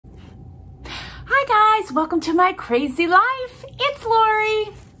Hi guys, welcome to my crazy life. It's Lori.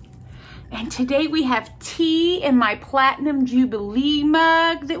 And today we have tea in my Platinum Jubilee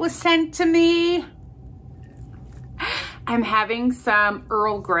mug that was sent to me. I'm having some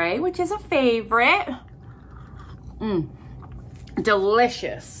Earl Grey, which is a favorite.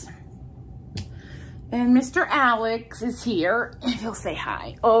 Delicious. And Mr. Alex is here, and he'll say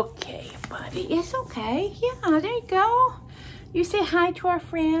hi. Okay, buddy, it's okay. Yeah, there you go. You say hi to our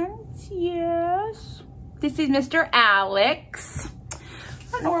friends, yes. This is Mr. Alex. I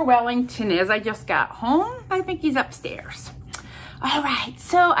don't know where Wellington is. I just got home. I think he's upstairs. All right,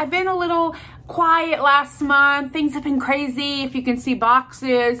 so I've been a little quiet last month. Things have been crazy. If you can see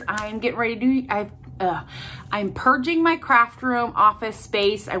boxes, I'm getting ready to do, I'm purging my craft room office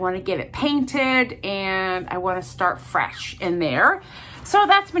space. I want to get it painted and I want to start fresh in there. So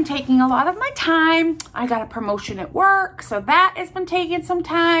that's been taking a lot of my time. I got a promotion at work, so that has been taking some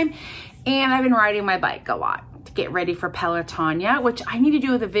time. And I've been riding my bike a lot to get ready for Pelotonia, which I need to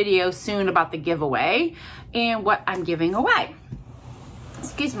do with a video soon about the giveaway and what I'm giving away.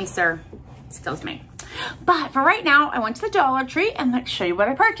 Excuse me, sir. Excuse me. But for right now, I went to the Dollar Tree and let's show you what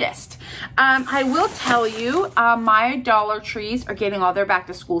I purchased. I will tell you, my Dollar Trees are getting all their back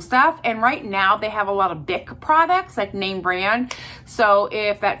to school stuff. And right now they have a lot of Bic products, like name brand. So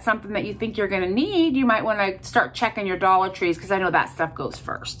if that's something that you think you're gonna need, you might wanna start checking your Dollar Trees because I know that stuff goes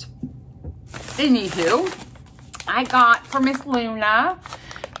first. Anywho, I got for Miss Luna,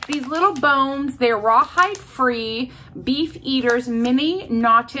 these little bones. They're rawhide free Beef Eaters mini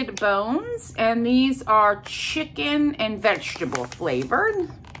knotted bones, and these are chicken and vegetable flavored.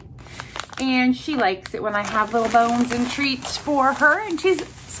 And she likes it when I have little bones and treats for her, and she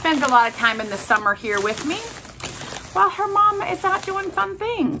spends a lot of time in the summer here with me while her mama is out doing fun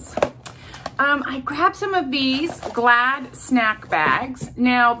things. I grabbed some of these Glad snack bags.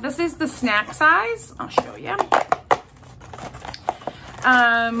 Now this is the snack size. I'll show you.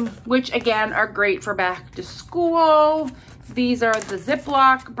 Which again are great for back to school. These are the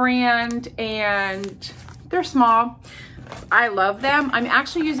Ziploc brand and they're small. I love them. I'm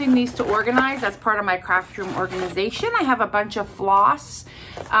actually using these to organize. That's part of my craft room organization. I have a bunch of floss,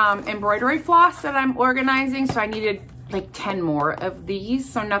 embroidery floss that I'm organizing. So I needed like 10 more of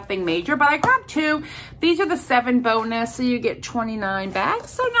these. So nothing major, but I grabbed 2. These are the 7 bonus. So you get 29 bags.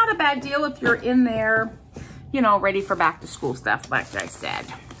 So not a bad deal if you're in there, you know, ready for back to school stuff, like I said.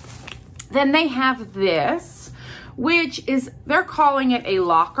 Then they have this, which is, they're calling it a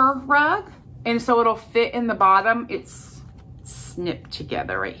locker rug. And so it'll fit in the bottom. It's snipped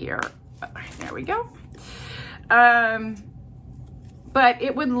together right here. There we go. But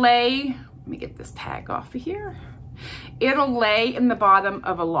it would lay, let me get this tag off of here. It'll lay in the bottom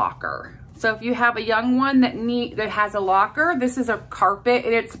of a locker. So if you have a young one that has a locker, this is a carpet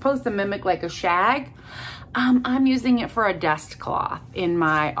and it's supposed to mimic like a shag. I'm using it for a dust cloth in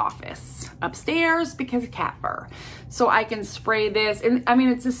my office upstairs because of cat fur. So I can spray this, and I mean,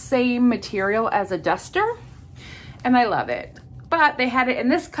 it's the same material as a duster, and I love it. But they had it in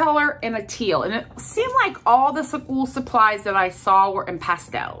this color and a teal, and it seemed like all the school supplies that I saw were in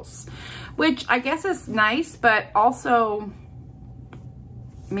pastels, which I guess is nice, but also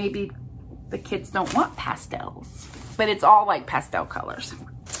maybe the kids don't want pastels, but it's all like pastel colors.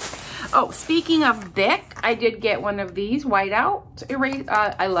 Oh, speaking of Bic, I did get one of these whiteout erase.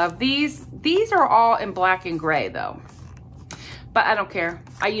 I love these. These are all in black and gray though, but I don't care.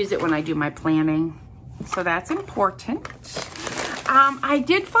 I use it when I do my planning, so that's important. I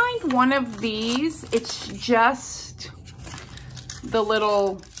did find one of these. It's just the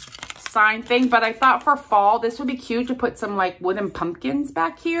little sign thing, but I thought for fall this would be cute to put some like wooden pumpkins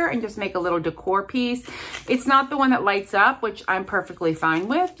back here and just make a little decor piece. It's not the one that lights up, which I'm perfectly fine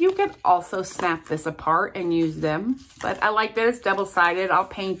with. You could also snap this apart and use them, but I like that it's double-sided. I'll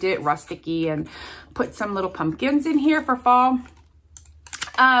paint it rusticy and put some little pumpkins in here for fall.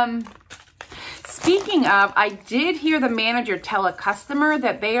 Speaking of, I did hear the manager tell a customer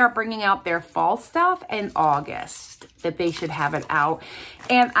that they are bringing out their fall stuff in August, that they should have it out.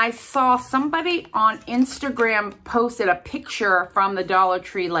 And I saw somebody on Instagram posted a picture from the Dollar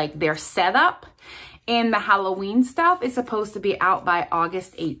Tree, like their setup, and the Halloween stuff is supposed to be out by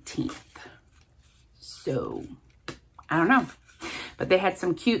August 18th. So, I don't know. But they had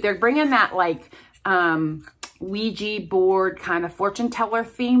some cute, they're bringing that like, Ouija board kind of fortune teller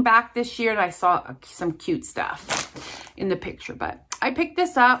theme back this year, and I saw some cute stuff in the picture. But I picked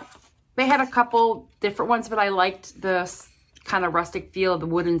this up. They had a couple different ones, but I liked the kind of rustic feel of the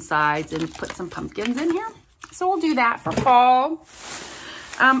wooden sides and put some pumpkins in here. So we'll do that for fall.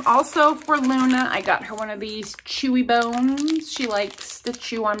 Also for Luna, I got her one of these chewy bones. She likes to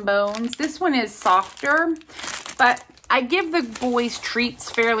chew on bones. This one is softer, but I give the boys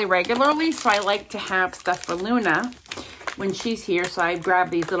treats fairly regularly, so I like to have stuff for Luna when she's here. So I grab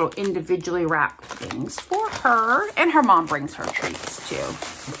these little individually wrapped things for her, and her mom brings her treats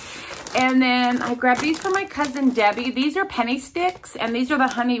too. And then I grabbed these for my cousin Debbie. These are penny sticks, and these are the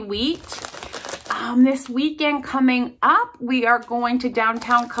honey wheat. This weekend coming up, we are going to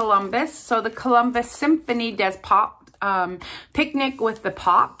downtown Columbus. So the Columbus Symphony does picnic with the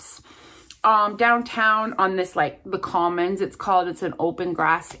Pops downtown on this, like, the Commons. It's an open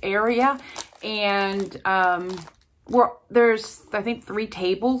grass area. And there's, I think, 3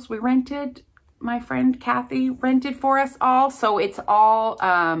 tables we rented. My friend Kathy rented for us all. So it's all,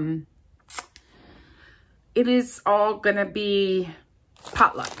 it is all gonna be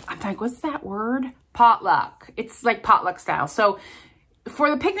potluck. I'm like, what's that word? Potluck. It's like potluck style. So for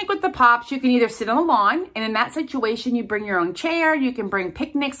the picnic with the Pops, you can either sit on the lawn, and in that situation, you bring your own chair. You can bring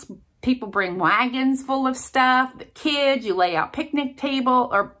picnics. People bring wagons full of stuff. The kids, you lay out picnic table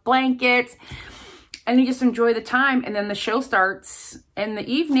or blankets, and you just enjoy the time. And then the show starts in the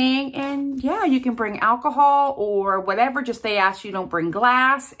evening, and yeah, you can bring alcohol or whatever. Just they ask you don't bring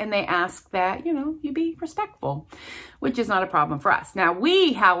glass, and they ask that, you know, you be respectful, which is not a problem for us. Now,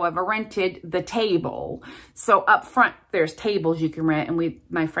 we, however, rented the table. So up front, there's tables you can rent, and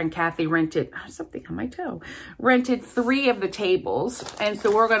my friend Kathy rented, something on my toe, rented 3 of the tables. And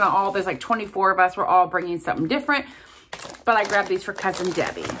so we're gonna all, there's like 24 of us, we're all bringing something different. But I grabbed these for cousin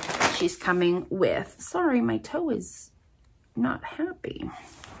Debbie. She's coming with. Sorry, my toe is not happy.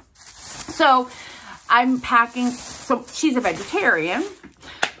 So I'm packing, so she's a vegetarian.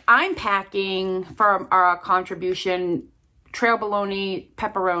 I'm packing from our contribution trail bologna,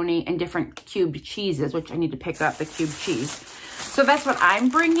 pepperoni, and different cubed cheeses, which I need to pick up the cubed cheese. So that's what I'm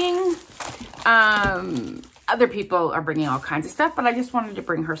bringing. Other people are bringing all kinds of stuff, but I just wanted to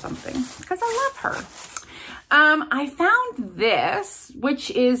bring her something because I love her. I found this,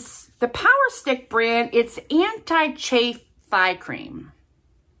 which is the Power Stick brand. It's anti-chafe thigh cream.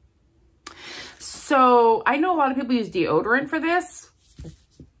 So I know a lot of people use deodorant for this.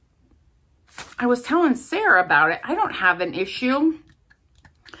 I was telling Sarah about it. I don't have an issue,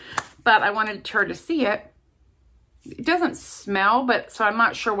 but I wanted her to see it. It doesn't smell, but so I'm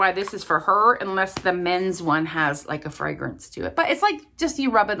not sure why this is for her unless the men's one has like a fragrance to it. But it's like just you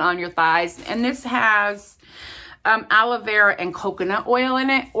rub it on your thighs. And this has aloe vera and coconut oil in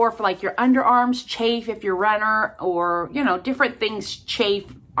it, or for like your underarms chafe if you're a runner, or, you know, different things chafe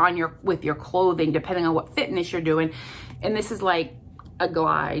on with your clothing depending on what fitness you're doing. And this is like a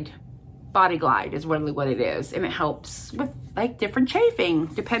glide. Body glide is really what it is, and it helps with like different chafing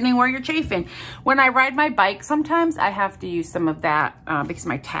depending where you're chafing. When I ride my bike, sometimes I have to use some of that because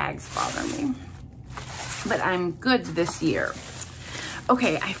my tags bother me, but I'm good this year.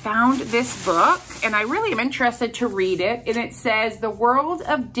 Okay, I found this book, and I really am interested to read it, and it says The World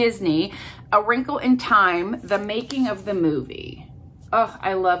of Disney, A Wrinkle in Time, The Making of the Movie. Oh,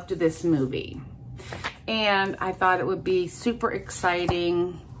 I loved this movie, and I thought it would be super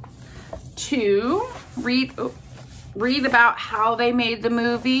exciting to read about how they made the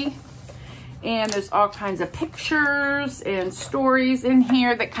movie. And there's all kinds of pictures and stories in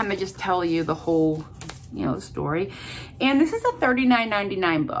here that kind of just tell you the whole, you know, the story. And this is a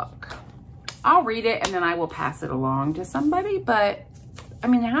 $39.99 book. I'll read it and then I will pass it along to somebody, but I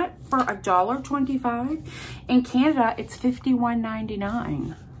mean, that for $1.25 in Canada, it's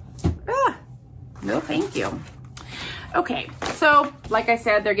 $51.99. No, thank you. Okay, so like I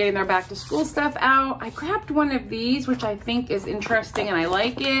said, they're getting their back to school stuff out. I grabbed one of these, which I think is interesting and I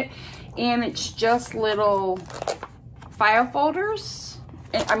like it. And it's just little file folders.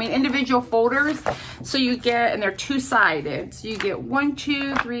 I mean, individual folders. So you get, and they're 2-sided. So you get 1,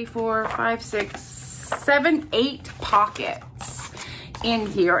 2, 3, 4, 5, 6, 7, 8 pockets in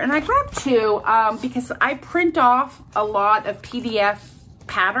here. And I grabbed 2 because I print off a lot of PDF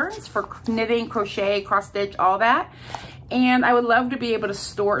patterns for knitting, crochet, cross stitch, all that, and I would love to be able to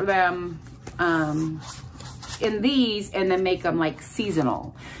store them in these and then make them like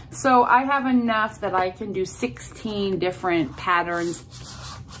seasonal. So I have enough that I can do 16 different patterns,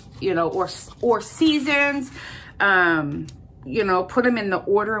 you know, or seasons, you know, put them in the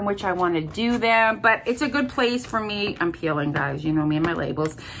order in which I want to do them. But it's a good place for me. I'm peeling, guys, you know me and my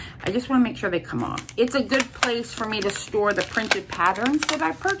labels. I just want to make sure they come off. It's a good place for me to store the printed patterns that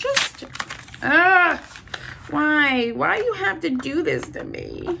I purchased. Why you have to do this to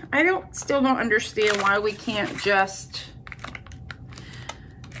me? I still don't understand why we can't just,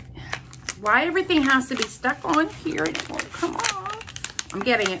 why everything has to be stuck on here and it won't come off. I'm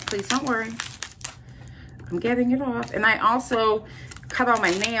getting it. Please don't worry. I'm getting it off. And I also cut all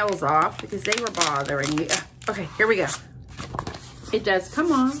my nails off because they were bothering me. Okay, here we go. It does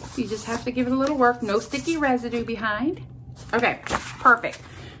come off. You just have to give it a little work. No sticky residue behind. Okay, perfect.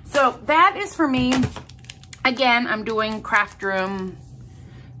 So that is for me. Again, I'm doing craft room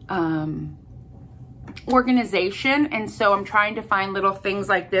organization. And so I'm trying to find little things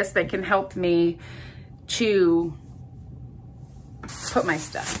like this that can help me to put my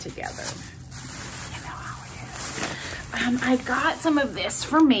stuff together. You know how it is. I got some of this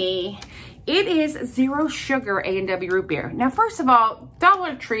for me. It is 0 sugar A&W root beer. Now, first of all,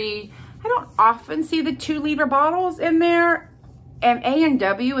 Dollar Tree, I don't often see the 2-liter bottles in there. And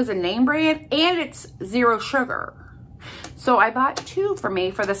A&W is a name brand, and it's 0 sugar. So I bought 2 for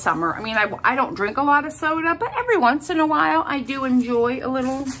me for the summer. I mean, I don't drink a lot of soda, but every once in a while, I do enjoy a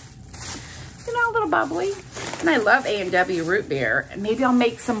little, you know, a little bubbly. And I love A&W root beer. And maybe I'll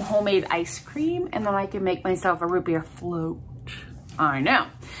make some homemade ice cream, and then I can make myself a root beer float. I know.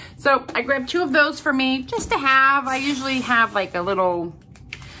 So I grabbed 2 of those for me just to have. I usually have like a little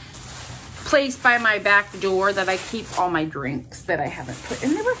place by my back door that I keep all my drinks that I haven't put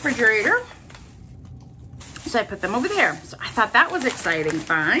in the refrigerator. So I put them over there. So I thought that was exciting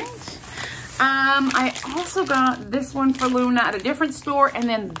find. I also got this one for Luna at a different store, and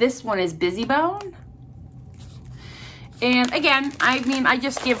then this one is Busy Bone. And again, I mean, I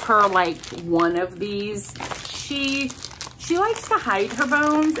just give her like one of these. She likes to hide her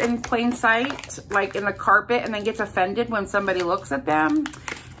bones in plain sight, like in the carpet, and then gets offended when somebody looks at them,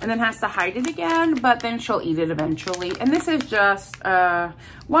 and then has to hide it again, but then she'll eat it eventually. And this is just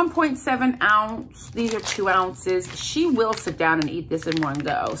 1.7 ounce. These are 2 ounces. She will sit down and eat this in one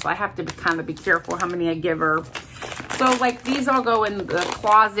go, so I have to kind of be careful how many I give her. So like these all go in the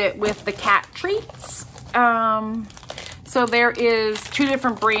closet with the cat treats. So there is 2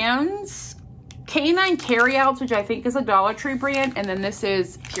 different brands. Canine Carryouts, which I think is a Dollar Tree brand, and then this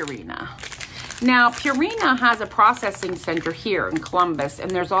is Purina. Now, Purina has a processing center here in Columbus,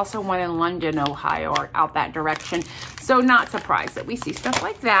 and there's also one in London, Ohio, or out that direction. So not surprised that we see stuff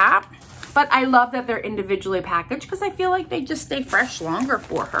like that. But I love that they're individually packaged because I feel like they just stay fresh longer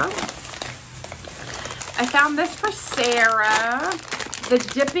for her. I found this for Sarah, the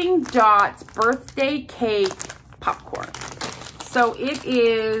Dipping Dots birthday cake popcorn. So it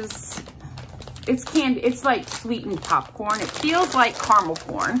is, it's candy, it's like sweetened popcorn. It feels like caramel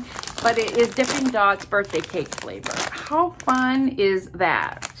corn, but it is Dipping Dots birthday cake flavor. How fun is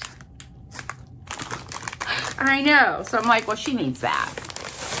that? I know. So I'm like, well, she needs that.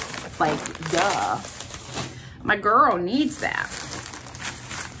 Like, duh. My girl needs that.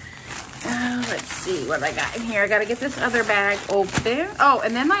 Let's see what I got in here. I got to get this other bag open. Oh,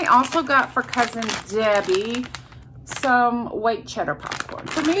 and then I also got for Cousin Debbie some white cheddar popcorn.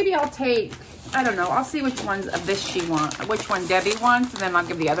 So maybe I'll take, I don't know, I'll see which ones of this she wants, which one Debbie wants, and then I'll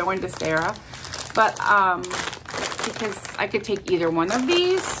give the other one to Sarah. But because I could take either one of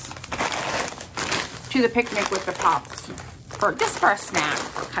these to the picnic with the pops, for just for a snack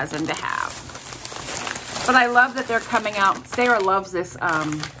for Cousin to have. But I love that they're coming out. Sarah loves this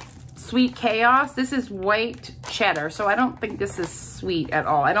Sweet Chaos. This is white cheddar, so I don't think this is sweet at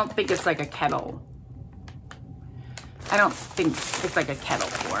all. I don't think it's like a kettle. I don't think it's like a kettle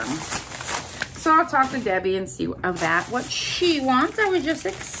form. So I'll talk to Debbie and see what she wants. I was just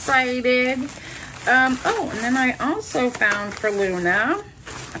excited. Oh, and then I also found for Luna,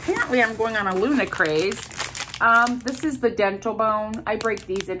 apparently I'm going on a Luna craze. This is the dental bone. I break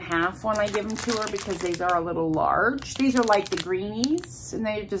these in half when I give them to her because these are a little large. These are like the greenies, and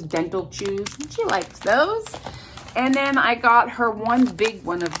they're just dental chews. And she likes those. And then I got her one big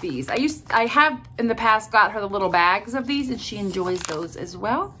one of these. I have in the past got her the little bags of these, and she enjoys those as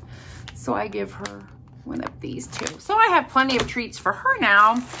well. So I give her one of these too. So I have plenty of treats for her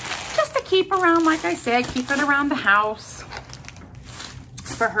now, just to keep around, like I said, keep it around the house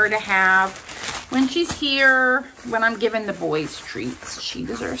for her to have when she's here, when I'm giving the boys treats. She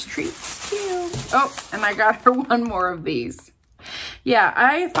deserves treats too. Oh, and I got her one more of these. Yeah,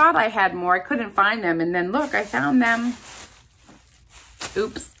 I thought I had more. I couldn't find them. And then look, I found them.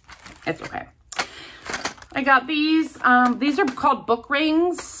 Oops, it's okay. I got these. These are called book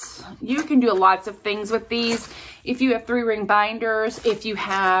rings. You can do lots of things with these. If you have 3-ring binders, if you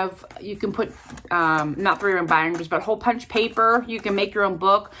have, you can put, not 3-ring binders, but hole punch paper. You can make your own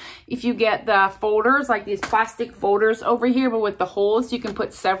book. If you get the folders, like these plastic folders over here, but with the holes, you can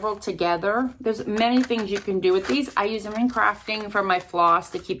put several together. There's many things you can do with these. I use them in crafting for my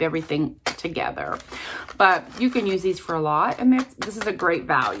floss to keep everything together. But you can use these for a lot, and this is a great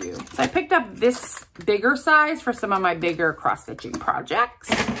value. So I picked up this bigger size for some of my bigger cross-stitching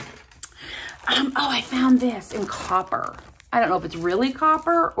projects. Oh, I found this in copper. I don't know if it's really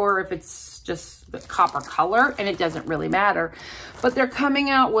copper or if it's just the copper color, and it doesn't really matter. But they're coming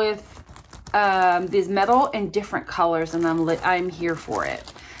out with these metal in different colors, and I'm here for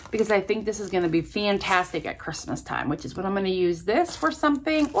it because I think this is going to be fantastic at Christmas time, which is when I'm going to use this for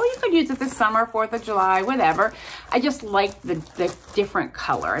something. Or you could use it this summer, 4th of July, whatever. I just like the different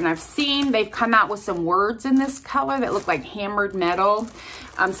color. And I've seen they've come out with some words in this color that look like hammered metal.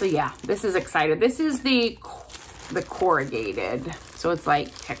 So yeah, this is exciting. This is the corrugated, so it's like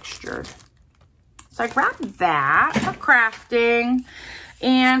textured. So I grabbed that for crafting,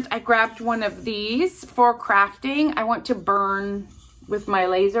 and I grabbed one of these for crafting. I want to burn with my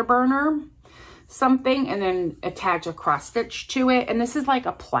laser burner something and then attach a cross stitch to it. And this is like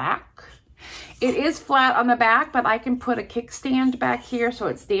a plaque. It is flat on the back, but I can put a kickstand back here so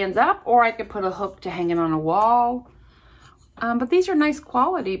it stands up, or I could put a hook to hang it on a wall. But these are nice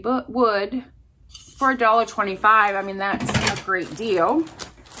quality wood for $1.25. I mean, that's a great deal.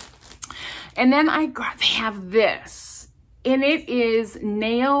 And then they have this, and it is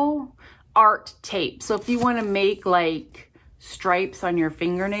nail art tape. So if you want to make like stripes on your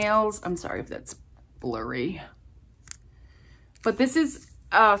fingernails, I'm sorry if that's blurry, but this is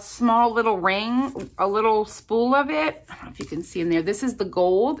a small little ring, a little spool of it. I don't know if you can see in there. This is the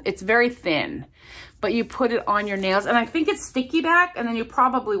gold. It's very thin, but you put it on your nails, and I think it's sticky back, and then you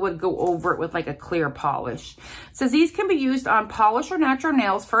probably would go over it with like a clear polish. It says these can be used on polished or natural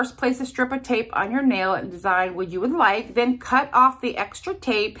nails. First, place a strip of tape on your nail and design what you would like. Then cut off the extra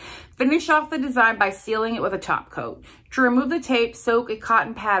tape. Finish off the design by sealing it with a top coat. To remove the tape, soak a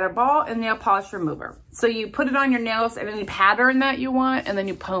cotton pad or ball in nail polish remover. So you put it on your nails and any pattern that you want, and then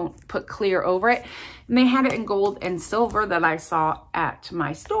you put clear over it. And they had it in gold and silver that I saw at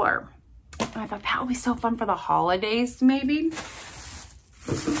my store. And I thought that would be so fun for the holidays, maybe.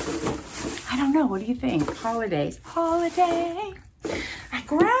 I don't know. What do you think? Holidays. Holiday. I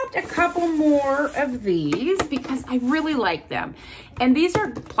grabbed a couple more of these because I really like them. And these are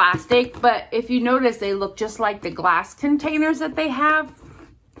plastic, but if you notice, they look just like the glass containers that they have.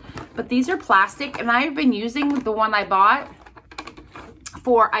 But these are plastic, and I've been using the one I bought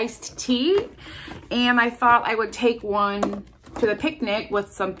for iced tea. And I thought I would take one to the picnic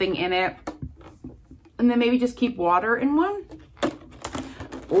with something in it, and then maybe just keep water in one,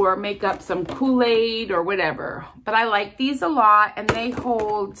 or make up some Kool-Aid or whatever. But I like these a lot, and they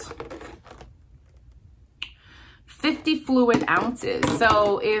hold 50 fluid ounces.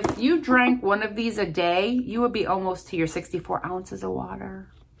 So if you drank one of these a day, you would be almost to your 64 ounces of water.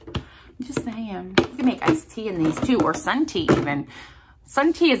 I'm just saying. You can make iced tea in these too, or sun tea even.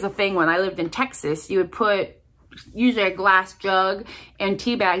 Sun tea is a thing. When I lived in Texas, you would put usually a glass jug and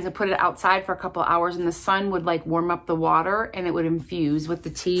tea bags and put it outside for a couple hours, and the sun would like warm up the water and it would infuse with the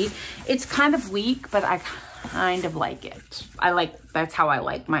tea. It's kind of weak, but I kind of like it. That's how I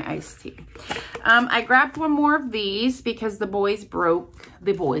like my iced tea. I grabbed one more of these because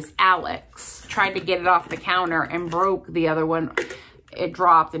Alex tried to get it off the counter and broke the other one. It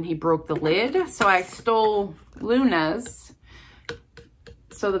dropped and he broke the lid. So I stole Luna's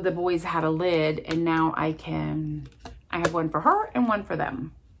so that the boys had a lid, and now I have one for her and one for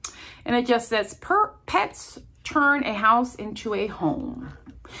them. And it just says, pets turn a house into a home.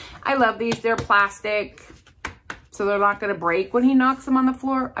 I love these. They're plastic, so they're not going to break when he knocks them on the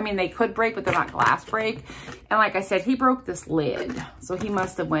floor. I mean, they could break, but they're not glass break. And like I said, he broke this lid, so he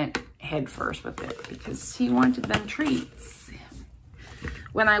must have went head first with it because he wanted them treats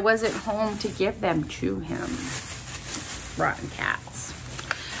when I wasn't home to give them to him. Rotten cats.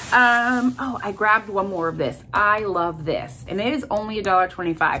 Oh, I grabbed one more of this. I love this, and it is only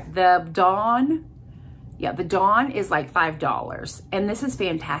 $1.25. The Dawn, yeah, the Dawn is like $5, and this is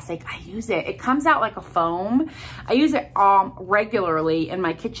fantastic. I use it. It comes out like a foam. I use it regularly in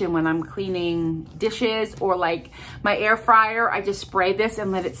my kitchen when I'm cleaning dishes, or like my air fryer. I just spray this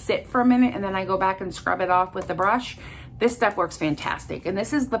and let it sit for a minute, and then I go back and scrub it off with the brush. This stuff works fantastic. And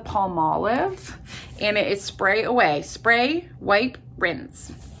this is the Palmolive, and it is spray away. Spray, wipe,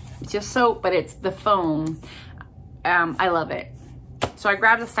 rinse. It's just soap, but it's the foam. I love it. So I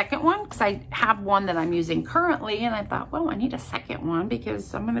grabbed a second one because I have one that I'm using currently, and I thought, well, I need a second one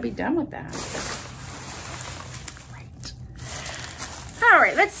because I'm going to be done with that.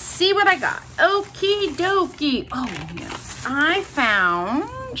 right, let's see what I got. Okie dokie. Oh, yes. I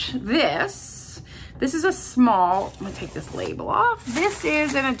found this. This is a small. I'm going to take this label off. This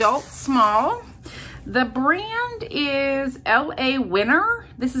is an adult small. The brand is LA Winner.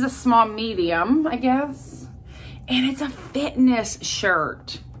 This is a small medium, I guess. And it's a fitness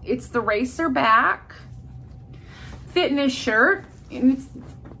shirt. It's the racer back fitness shirt. And it's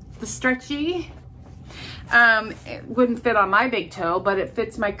the stretchy. It wouldn't fit on my big toe, but it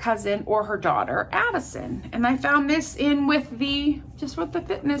fits my cousin or her daughter, Addison. And I found this in with just with the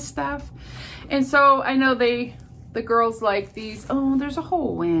fitness stuff. And so I know the girls like these. Oh, there's a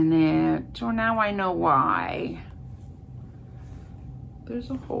hole in it. Well, now I know why. There's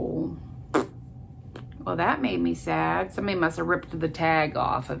a hole. Well, that made me sad. Somebody must have ripped the tag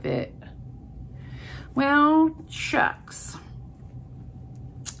off of it. Well, shucks.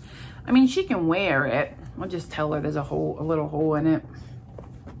 I mean, she can wear it. I'll just tell her there's a little hole in it.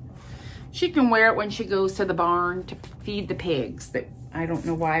 She can wear it when she goes to the barn to feed the pigs. I don't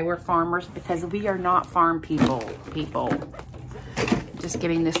know why we're farmers, because we are not farm people. Just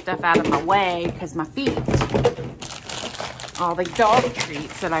getting this stuff out of my way because my feet. All the dog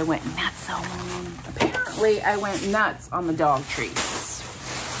treats that I went nuts on. Apparently, I went nuts on the dog treats.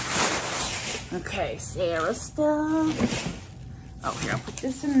 Okay, Sarah stuff. Oh, here, I'll put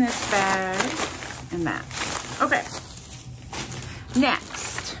this in this bag and that. Okay.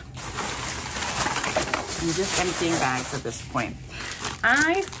 Next. I'm just emptying bags at this point.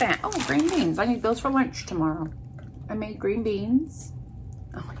 I found, oh, green beans. I need those for lunch tomorrow. I made green beans.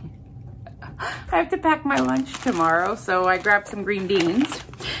 Oh, I have to pack my lunch tomorrow, so I grabbed some green beans.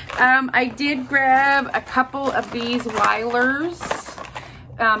 I did grab a couple of these Weilers.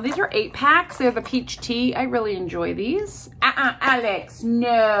 These are 8-packs. They're the peach tea. I really enjoy these. Alex,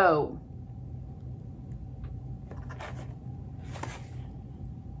 no.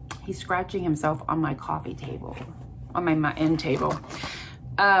 He's scratching himself on my coffee table, on my end table.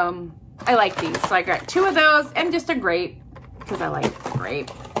 I like these, so I got 2 of those and just a grape, because I like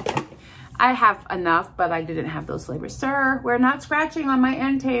grape. I have enough, but I didn't have those flavors. Sir, we're not scratching on my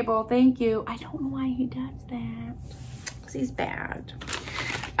end table. Thank you. I don't know why he does that, because he's bad.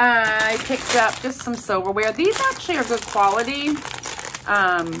 I picked up just some silverware. These actually are good quality.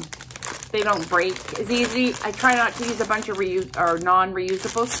 They don't break as easy. I try not to use a bunch of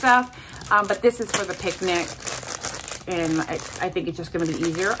non-reusable stuff, but this is for the picnic, and I think it's just going to be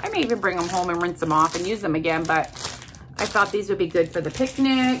easier. I may even bring them home and rinse them off and use them again, but I thought these would be good for the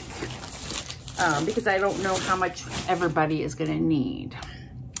picnic, because I don't know how much everybody is going to need.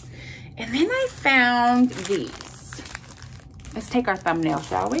 And then I found these. Let's take our thumbnail,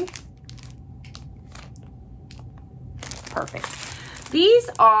 shall we? Perfect. These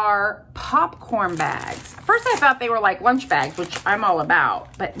are popcorn bags. First, I thought they were like lunch bags, which I'm all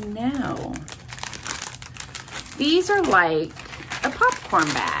about, but no. These are like a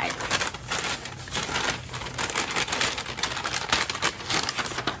popcorn bag.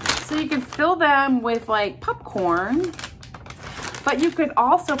 So you can fill them with like popcorn, but you could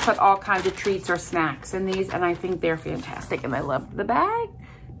also put all kinds of treats or snacks in these, and I think they're fantastic, and I love the bag.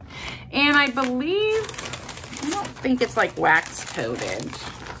 And I believe, I don't think it's like wax coated.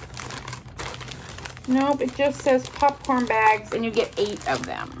 Nope, it just says popcorn bags, and you get 8 of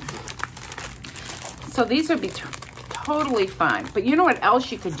them. So these would be totally fun. But you know what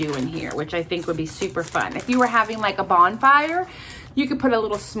else you could do in here, which I think would be super fun? If you were having like a bonfire, you could put a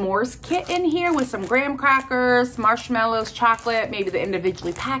little s'mores kit in here with some graham crackers, marshmallows, chocolate, maybe the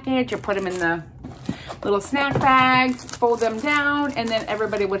individually packaged, or put them in the little snack bags, fold them down, and then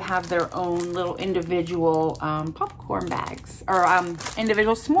everybody would have their own little individual popcorn bags, or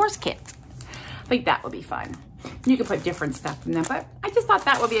individual s'mores kit. I think that would be fun. You could put different stuff in them, but I just thought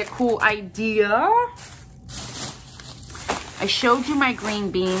that would be a cool idea. I showed you my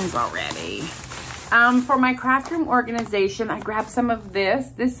green beans already. For my craft room organization, I grabbed some of this.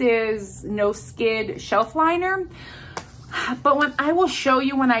 This is no skid shelf liner. But I will show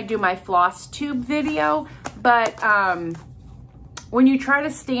you when I do my floss tube video. But when you try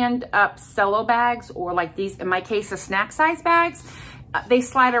to stand up cello bags, or like these, in my case, the snack size bags, they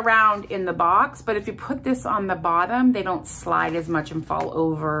slide around in the box. But if you put this on the bottom, they don't slide as much and fall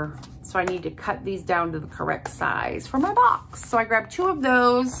over. So I need to cut these down to the correct size for my box. So I grabbed 2 of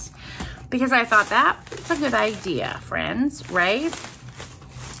those, because I thought that's a good idea, friends, right?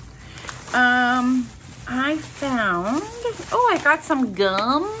 I found, I got some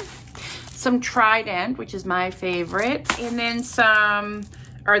gum, some Trident, which is my favorite, and then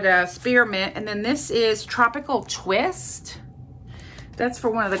the spearmint, and then this is Tropical Twist. That's for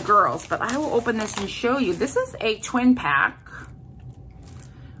one of the girls, but I will open this and show you. This is a twin pack.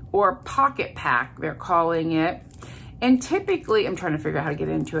 or pocket pack, they're calling it. And typically, I'm trying to figure out how to get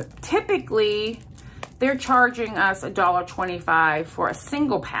into it. Typically, they're charging us $1.25 for a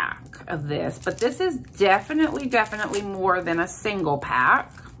single pack of this, but this is definitely more than a single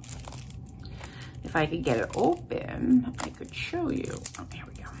pack. If I could get it open, I could show you. Oh, here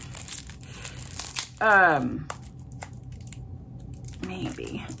we go.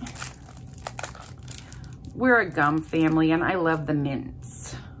 Maybe. We're a gum family, and I love the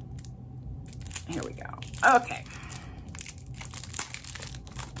mints. Here we go. Okay.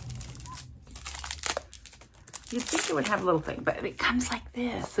 You'd think it would have a little thing, but it comes like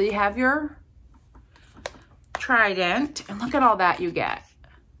this. So you have your Trident, and look at all that you get.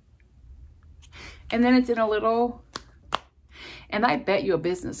 And then it's in a little, and I bet you a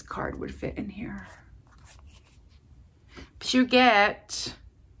business card would fit in here. But you get,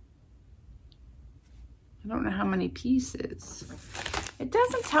 I don't know how many pieces. It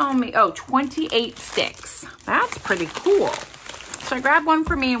doesn't tell me, oh, 28 sticks. That's pretty cool. So I grabbed one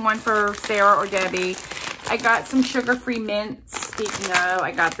for me and one for Sarah or Debbie. I got some sugar-free mints. Speaking of,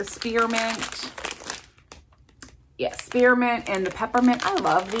 I got the spearmint. Yeah, spearmint and the peppermint. I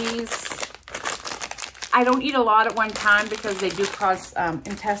love these. I don't eat a lot at one time because they do cause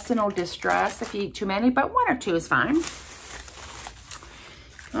intestinal distress if you eat too many, but 1 or 2 is fine.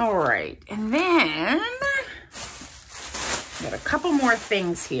 All right, and then got a couple more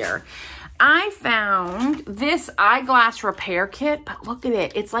things here. I found this eyeglass repair kit, but look at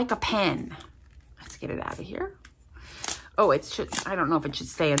it. It's like a pen. Let's get it out of here. Oh, it should, I don't know if it should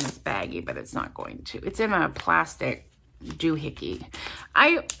stay in this baggie, but it's not going to. It's in a plastic doohickey.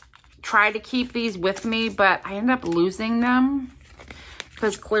 I try to keep these with me, but I end up losing them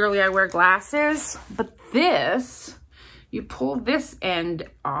because clearly I wear glasses. But this, you pull this end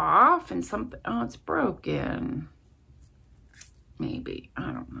off and something, oh, it's broken. Maybe,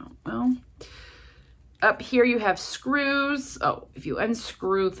 I don't know. Well, up here you have screws. Oh, if you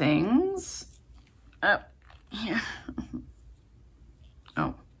unscrew things, up here.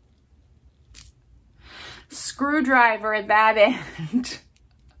 Oh. Screwdriver at that end.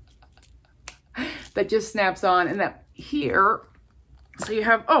 That just snaps on, and that here, so you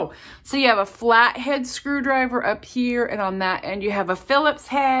have, oh, so you have a flathead screwdriver up here, and on that end you have a Phillips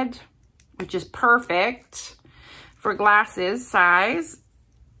head, which is perfect for glasses size.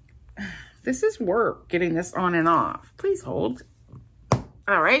 This is work, getting this on and off. Please hold.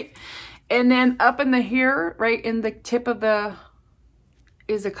 All right, and then up in the here, right in the tip of the,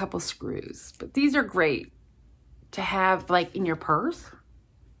 is a couple screws, but these are great to have like in your purse.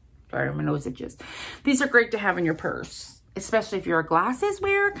 Sorry, my nose itches. These are great to have in your purse, especially if you're a glasses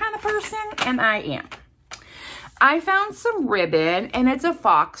wearer kind of person, and I am. I found some ribbon, and it's a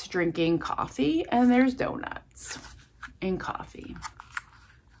fox drinking coffee, and there's donuts and coffee.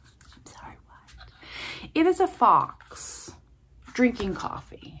 I'm sorry, what? It is a fox drinking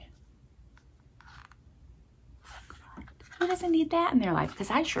coffee. Who doesn't need that in their life?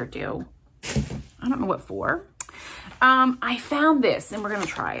 Because I sure do. I don't know what for. I found this, and we're going to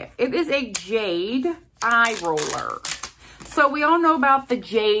try it. It is a jade eye roller. So we all know about the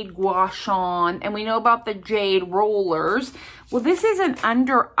jade gouache on, and we know about the jade rollers. Well, this is an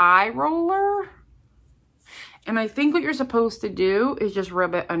under eye roller. And I think what you're supposed to do is just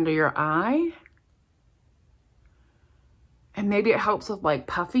rub it under your eye. And maybe it helps with like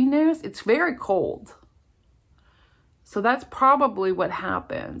puffiness. It's very cold. So that's probably what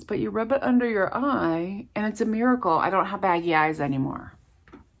happens, but you rub it under your eye and it's a miracle. I don't have baggy eyes anymore.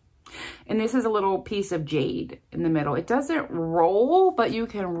 And this is a little piece of jade in the middle. It doesn't roll, but you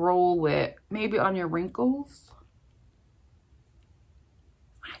can roll it maybe on your wrinkles.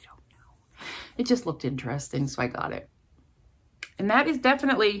 I don't know. It just looked interesting, so I got it. And that is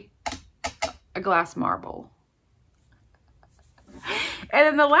definitely a glass marble. And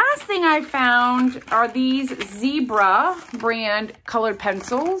then the last thing I found are these Zebra brand colored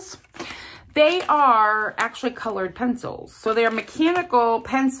pencils. They are actually colored pencils. So they're mechanical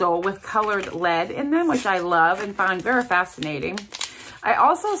pencil with colored lead in them, which I love and find very fascinating. I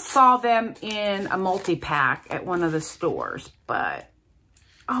also saw them in a multi-pack at one of the stores, but,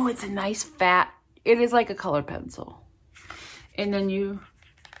 oh, it's a nice fat, it is like a colored pencil. And then you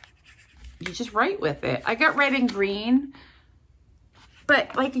just write with it. I got red and green.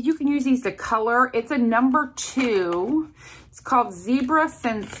 But like you can use these to color. It's a number 2. It's called Zebra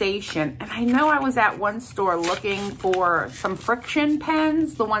Sensation. And I know I was at one store looking for some friction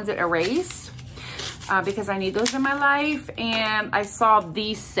pens, the ones that erase, because I need those in my life. And I saw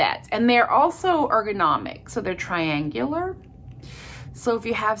these sets. And they're also ergonomic. So they're triangular. So if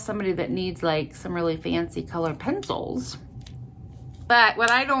you have somebody that needs like some really fancy colored pencils, But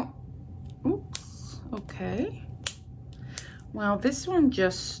what I don't, oops, okay. Well, this one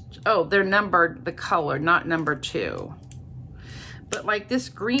just, oh, they're numbered the color, not number 2. But like this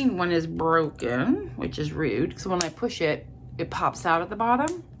green one is broken, which is rude, because when I push it, it pops out at the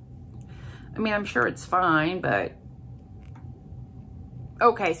bottom. I mean, I'm sure it's fine, but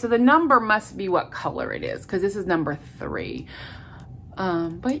okay, so the number must be what color it is, because this is number 3.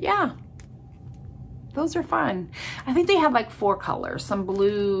 But yeah, those are fun. I think they have like 4 colors, some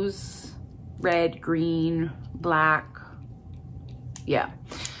blues, red, green, black. Yeah,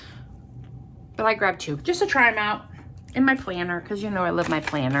 but I grabbed 2 just to try them out in my planner, because you know I love my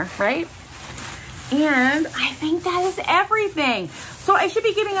planner, right? And I think that is everything. So I should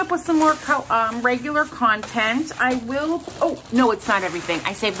be getting up with some more regular content. I will, oh, no, it's not everything.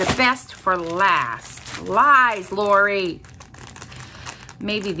 I saved the best for last. Lies, Lori.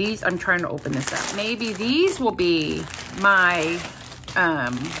 Maybe these, I'm trying to open this up. Maybe these will be my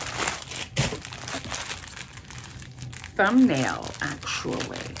thumbnail,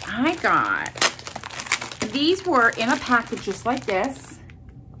 actually. I got, these were in a package just like this.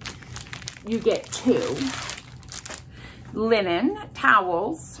 You get 2 linen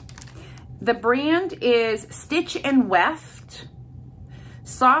towels. The brand is Stitch and Weft.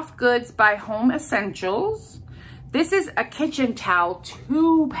 Soft Goods by Home Essentials. This is a kitchen towel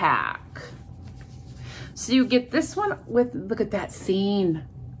 2-pack. So you get this one with, look at that scene,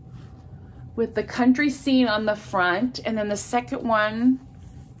 with the country scene on the front, and then the second one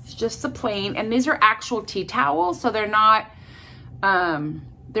is just a plain, and these are actual tea towels, so they're not,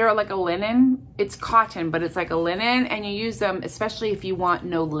 they're like a linen. It's cotton, but it's like a linen, and you use them especially if you want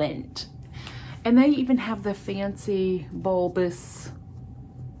no lint. And they even have the fancy bulbous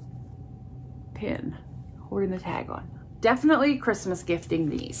pin holding the tag on. Definitely Christmas gifting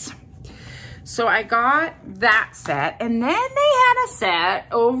these. So I got that set, and then they had a set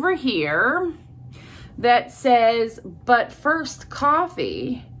over here that says, but first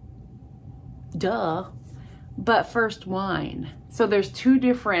coffee, duh, but first wine. So there's 2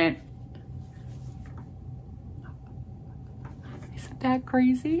 different, isn't that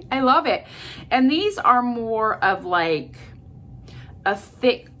crazy? I love it. And these are more of like a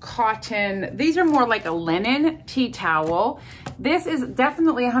thick cotton. These are more like a linen tea towel. This is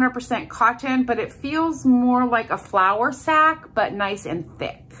definitely 100% cotton, but it feels more like a flour sack, but nice and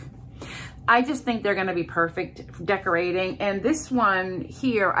thick. I just think they're gonna be perfect for decorating. And this one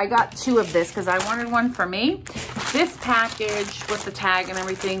here, I got 2 of this because I wanted one for me. This package with the tag and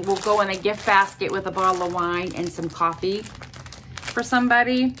everything will go in a gift basket with a bottle of wine and some coffee for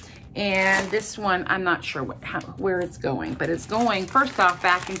somebody. And this one, I'm not sure where it's going, but it's going first off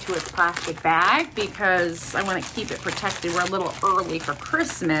back into its plastic bag because I want to keep it protected. We're a little early for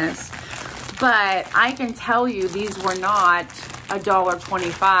Christmas, but I can tell you these were not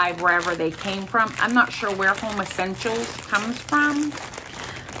 $1.25 wherever they came from. I'm not sure where Home Essentials comes from,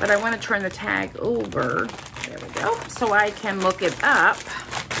 but I want to turn the tag over. There we go. So I can look it up.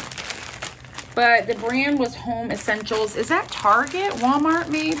 But the brand was Home Essentials. Is that Target? Walmart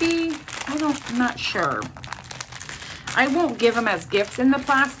maybe? I'm not sure. I won't give them as gifts in the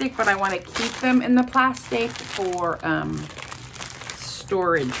plastic, but I want to keep them in the plastic for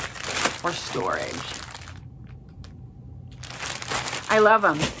storage. I love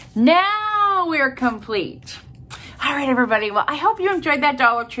them. Now we're complete. All right, everybody. Well, I hope you enjoyed that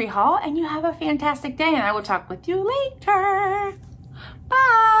Dollar Tree haul and you have a fantastic day, and I will talk with you later.